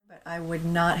I would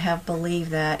not have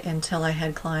believed that until I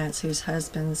had clients whose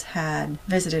husbands had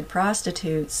visited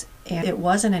prostitutes, and it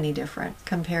wasn't any different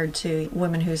compared to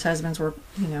women whose husbands were,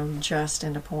 just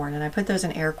into porn. And I put those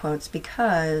in air quotes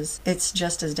because it's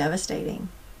just as devastating.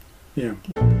 Yeah.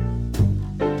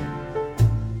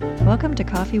 Welcome to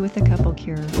Coffee with the Couple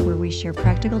Cure, where we share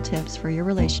practical tips for your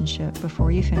relationship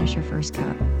before you finish your first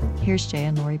cup. Here's Jay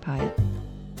and Lori Pyatt.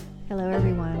 Hello,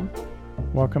 everyone.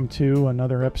 Welcome to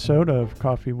another episode of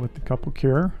Coffee with the Couple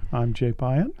Cure. I'm Jay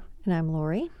Pyatt. And I'm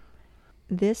Lori.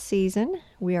 This season,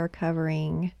 we are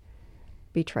covering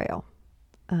betrayal.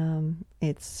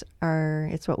 It's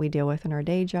what we deal with in our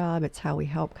day job. It's how we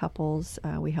help couples.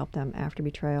 We help them after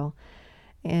betrayal.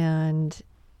 And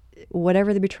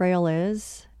whatever the betrayal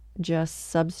is,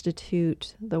 just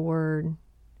substitute that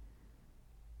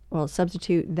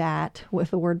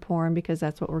with the word porn, because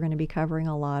that's what we're going to be covering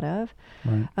a lot of.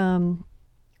 Right.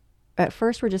 At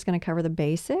first, we're just going to cover the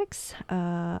basics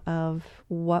of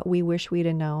what we wish we'd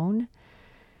have known.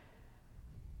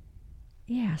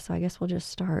 Yeah, so I guess we'll just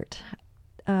start.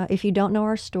 If you don't know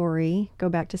our story, go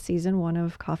back to season 1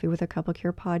 of Coffee with a Couple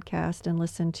Cure podcast and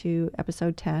listen to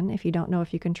episode 10. If you don't know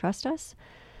if you can trust us,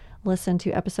 listen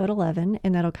to episode 11,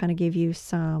 and that'll kind of give you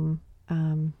some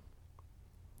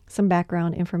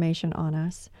background information on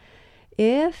us.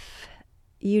 If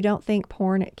you don't think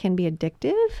porn can be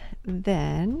addictive,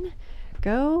 then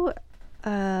go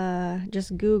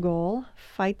just Google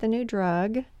 "fight the new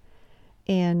drug"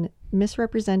 and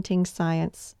 "misrepresenting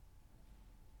science."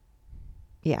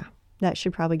 Yeah, that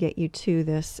should probably get you to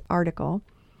this article.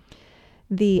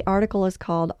 The article is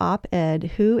called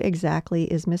Op-Ed, Who Exactly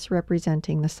is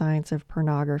Misrepresenting the Science of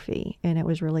Pornography? And it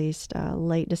was released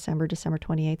late December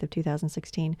 28th of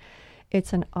 2016.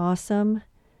 It's an awesome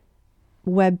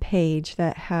web page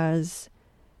that has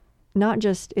not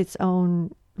just its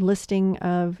own listing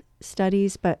of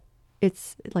studies, but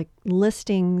it's like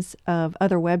listings of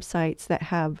other websites that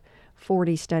have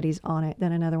 40 studies on it.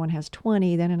 Then another one has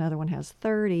 20, then another one has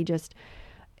 30.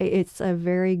 It's a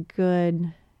very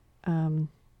good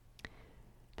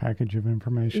package of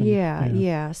information.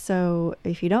 Yeah. So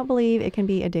if you don't believe it can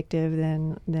be addictive,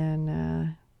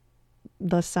 then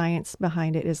the science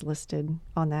behind it is listed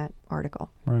on that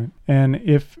article. Right. And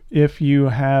if you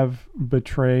have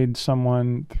betrayed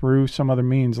someone through some other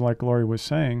means, like Lori was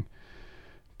saying,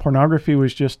 pornography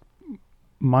was just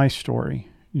my story.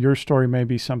 Your story may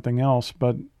be something else,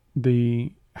 but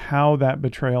how that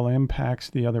betrayal impacts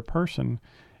the other person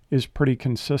is pretty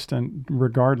consistent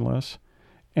regardless.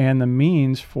 And the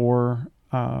means for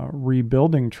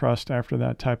rebuilding trust after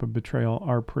that type of betrayal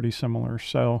are pretty similar.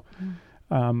 So,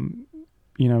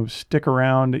 stick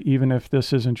around. Even if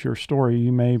this isn't your story,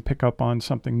 you may pick up on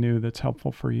something new that's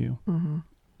helpful for you. Mm-hmm.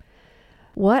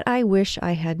 What I wish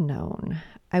I had known.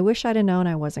 I wish I'd have known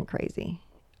I wasn't crazy.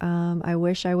 I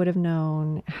wish I would have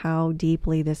known how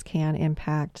deeply this can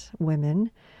impact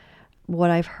women. What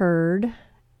I've heard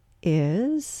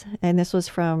is, and this was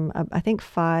from, I think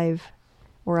 5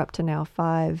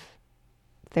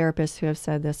 therapists who have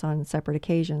said this on separate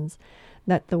occasions,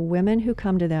 that the women who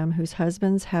come to them whose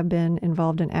husbands have been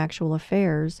involved in actual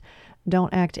affairs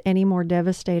don't act any more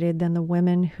devastated than the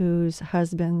women whose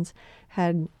husbands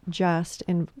had just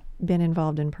been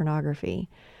involved in pornography.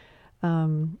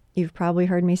 You've probably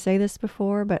heard me say this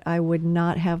before, but I would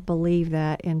not have believed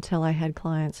that until I had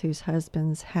clients whose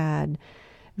husbands had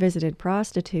visited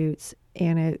prostitutes,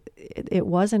 and it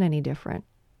wasn't any different.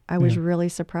 I was really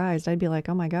surprised. I'd be like,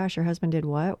 oh my gosh, your husband did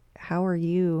what? How are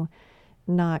you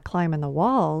not climbing the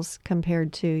walls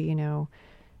compared to,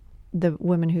 the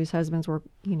women whose husbands were,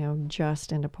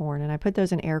 just into porn? And I put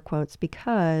those in air quotes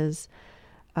because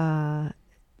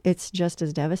it's just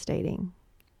as devastating.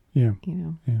 Yeah.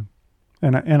 Yeah.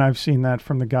 And I've seen that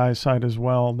from the guy's side as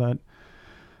well, that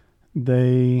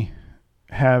they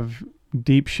have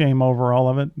deep shame over all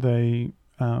of it. They,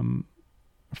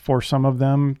 for some of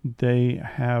them, they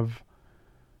have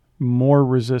more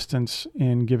resistance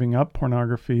in giving up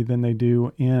pornography than they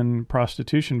do in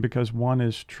prostitution, because one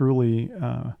is truly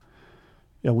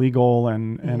illegal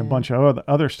and a bunch of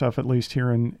other stuff, at least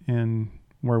here in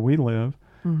where we live.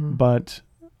 Mm-hmm. But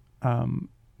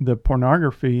the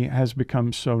pornography has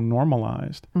become so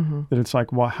normalized that it's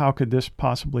like, well, how could this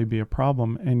possibly be a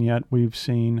problem? And yet we've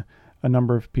seen a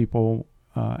number of people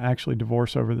actually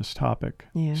divorce over this topic.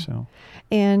 Yeah. So,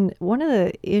 and one of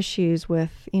the issues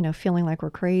with, feeling like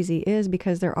we're crazy is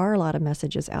because there are a lot of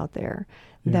messages out there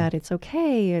that it's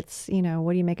okay. It's,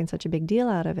 what are you making such a big deal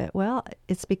out of it? Well,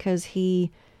 it's because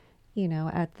he,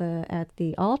 at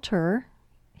the altar,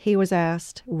 he was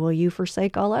asked, will you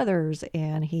forsake all others?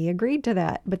 And he agreed to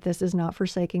that. But this is not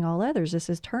forsaking all others. This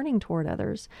is turning toward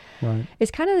others. Right. It's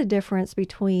kind of the difference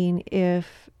between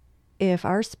if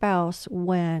our spouse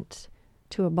went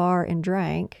to a bar and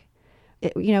drank,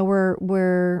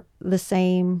 we're the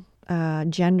same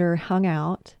gender hung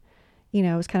out,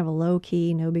 it was kind of a low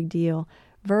key, no big deal,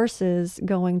 versus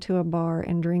going to a bar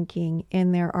and drinking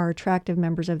and there are attractive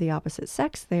members of the opposite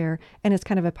sex there and it's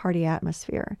kind of a party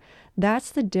atmosphere.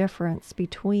 That's the difference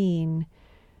between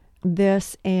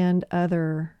this and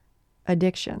other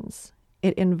addictions.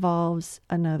 It involves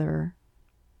another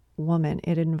woman.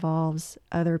 It involves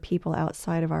other people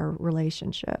outside of our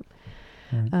relationship.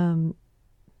 Right.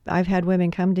 I've had women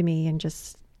come to me and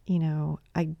just,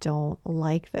 I don't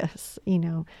like this,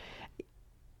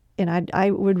 and I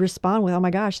would respond with, oh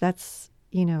my gosh, that's,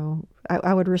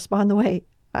 I would respond the way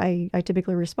I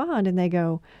typically respond. And they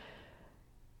go,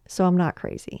 so I'm not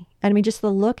crazy. And I mean, just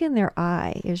the look in their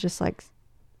eye is just like,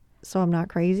 so I'm not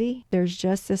crazy. There's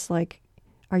just this like,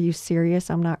 are you serious?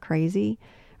 I'm not crazy.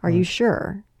 Are you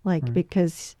sure? Like,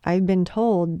 because I've been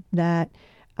told that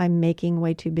I'm making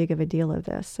way too big of a deal of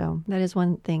this. So that is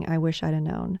one thing I wish I'd have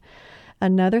known.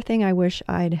 Another thing I wish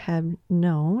I'd have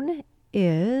known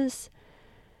is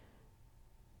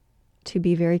to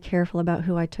be very careful about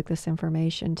who I took this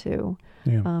information to,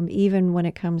 even when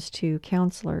it comes to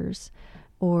counselors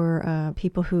or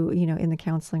people who, in the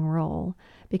counseling role,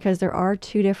 because there are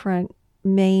two different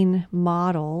main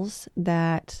models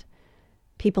that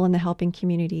people in the helping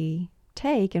community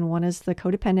take. And one is the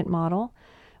codependent model,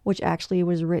 which actually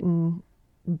was written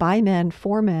by men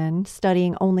for men,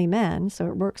 studying only men. So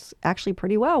it works actually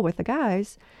pretty well with the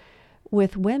guys.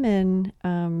 With women,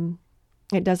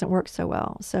 it doesn't work so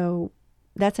well. So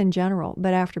that's in general.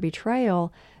 But after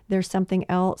betrayal, there's something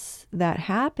else that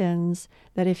happens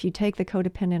that if you take the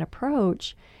codependent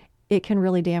approach, it can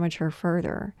really damage her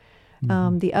further.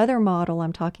 Mm-hmm. The other model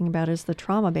I'm talking about is the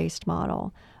trauma-based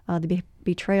model, the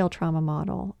betrayal trauma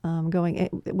model,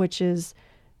 which is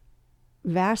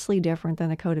vastly different than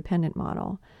the codependent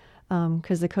model.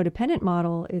 Because the codependent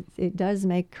model, it does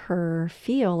make her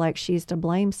feel like she's to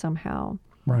blame somehow.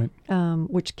 Right.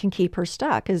 Which can keep her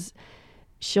stuck, because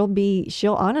she'll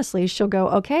go,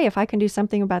 okay, if I can do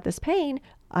something about this pain,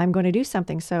 I'm going to do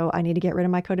something. So I need to get rid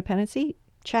of my codependency.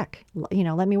 Check.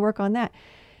 Let me work on that.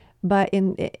 But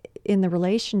in the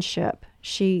relationship,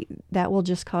 that will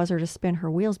just cause her to spin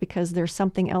her wheels because there's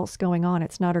something else going on.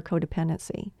 It's not her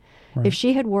codependency. Right. If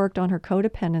she had worked on her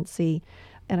codependency,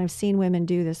 and I've seen women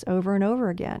do this over and over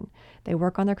again, they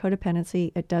work on their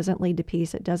codependency. It doesn't lead to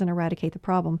peace. It doesn't eradicate the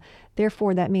problem.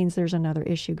 Therefore, that means there's another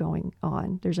issue going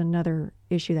on. There's another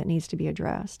issue that needs to be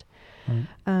addressed.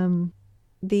 Right.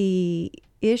 The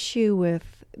issue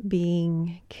with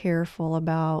being careful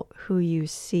about who you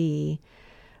see,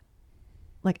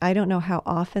 like, I don't know how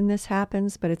often this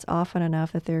happens, but it's often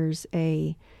enough that there's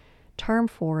a term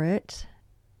for it,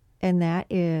 and that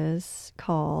is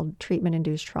called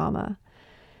treatment-induced trauma.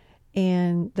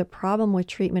 And the problem with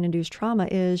treatment-induced trauma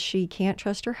is she can't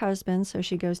trust her husband, so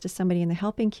she goes to somebody in the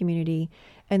helping community,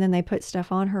 and then they put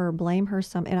stuff on her or blame her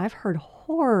some. And I've heard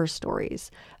horror stories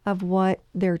of what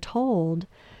they're told.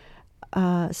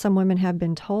 Some women have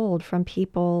been told from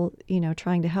people,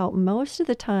 trying to help. Most of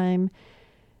the time,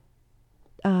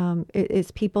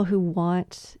 it's people who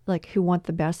want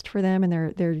the best for them,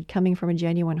 and they're coming from a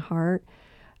genuine heart.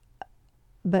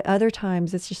 But other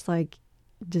times, it's just like,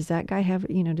 does that guy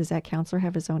does that counselor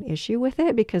have his own issue with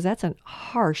it? Because that's a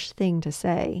harsh thing to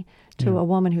say to a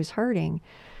woman who's hurting.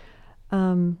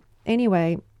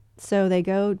 Anyway, so they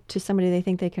go to somebody they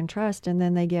think they can trust, and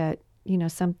then they get,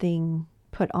 something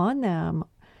put on them.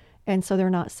 And so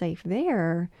they're not safe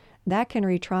there. That can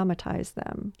re-traumatize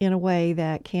them in a way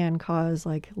that can cause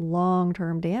like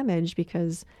long-term damage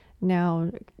because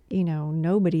now,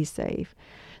 nobody's safe.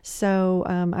 So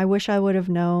I wish I would have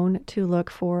known to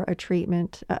look for a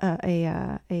treatment,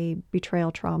 a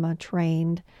betrayal trauma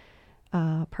trained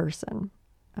person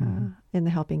in the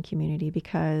helping community,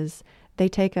 because they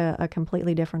take a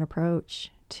completely different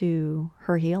approach to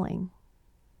her healing.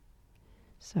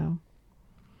 So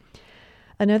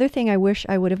another thing I wish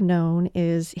I would have known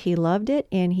is he loved it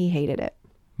and he hated it.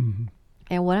 Mm-hmm.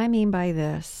 And what I mean by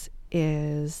this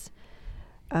is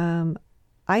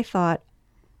I thought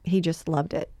he just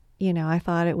loved it. I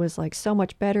thought it was like so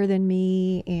much better than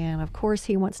me. And of course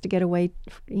he wants to get away,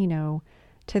 to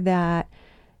that.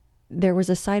 There was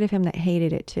a side of him that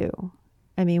hated it too.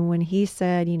 I mean, when he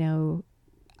said,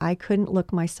 I couldn't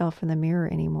look myself in the mirror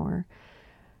anymore,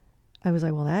 I was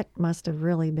like, well, that must have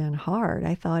really been hard.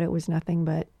 I thought it was nothing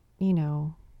but,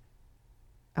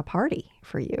 a party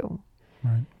for you.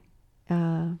 Right.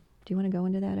 Do you want to go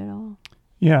into that at all?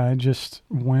 Yeah, I just,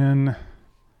 when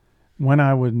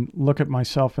I would look at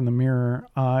myself in the mirror,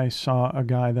 I saw a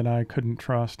guy that I couldn't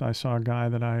trust. I saw a guy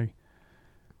that I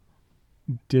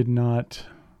did not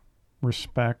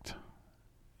respect.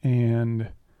 And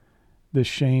the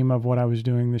shame of what I was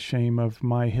doing, the shame of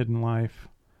my hidden life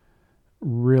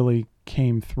really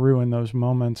came through in those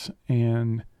moments.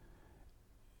 And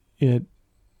there's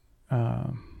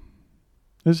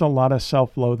a lot of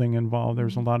self-loathing involved.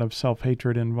 There's a lot of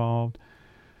self-hatred involved.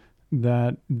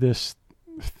 That this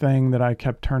thing that I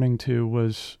kept turning to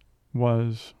was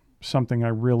something I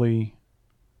really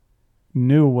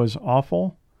knew was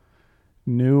awful,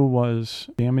 knew was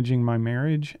damaging my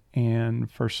marriage,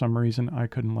 and for some reason I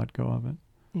couldn't let go of it.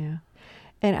 Yeah.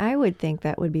 And I would think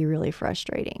that would be really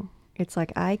frustrating. It's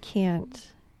like I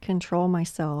can't control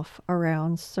myself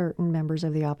around certain members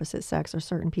of the opposite sex or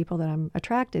certain people that I'm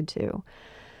attracted to.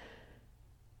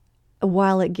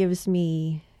 While it gives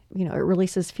me, it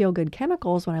releases feel-good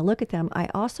chemicals when I look at them, I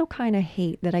also kind of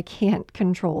hate that I can't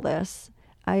control this.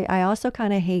 I also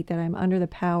kind of hate that I'm under the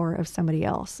power of somebody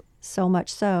else, so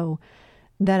much so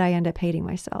that I end up hating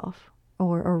myself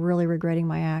or really regretting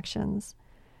my actions.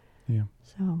 Yeah.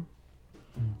 So,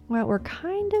 well, we're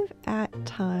kind of at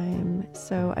time.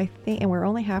 So I think, and we're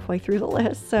only halfway through the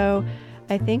list. So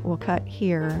I think we'll cut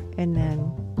here and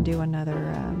then do another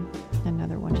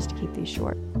one just to keep these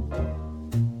short.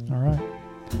 All right.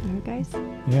 All right, guys.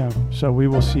 Yeah. So we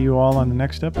will see you all on the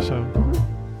next episode.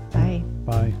 Bye.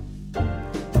 Bye.